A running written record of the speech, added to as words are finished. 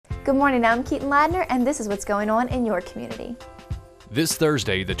Good morning, I'm Keaton Ladner, and this is what's going on in your community. This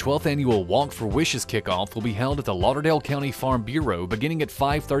Thursday, the 12th annual Walk for Wishes kickoff will be held at the Lauderdale County Farm Bureau beginning at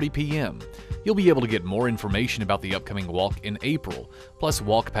 5:30 p.m. You'll be able to get more information about the upcoming walk in April, plus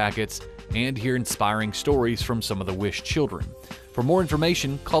walk packets, and hear inspiring stories from some of the Wish children. For more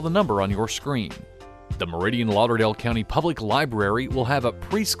information, call the number on your screen. The Meridian Lauderdale County Public Library will have a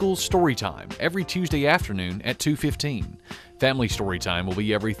preschool story time every Tuesday afternoon at 2:15. Family story time will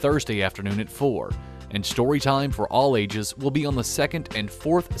be every Thursday afternoon at 4. And story time for all ages will be on the second and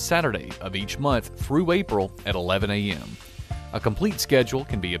fourth Saturday of each month through April at 11 a.m. A complete schedule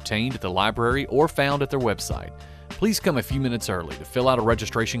can be obtained at the library or found at their website. Please come a few minutes early to fill out a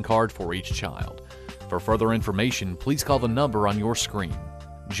registration card for each child. For further information, please call the number on your screen.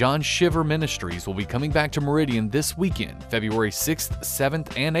 John Shiver Ministries will be coming back to Meridian this weekend, February 6th,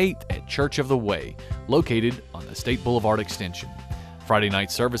 7th, and 8th at Church of the Way, located on the State Boulevard Extension. Friday night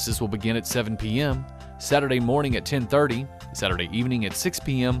services will begin at 7 p.m., Saturday morning at 10:30, Saturday evening at 6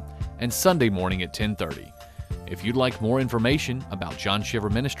 p.m., and Sunday morning at 10:30. If you'd like more information about John Shiver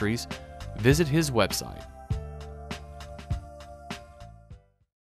Ministries, visit his website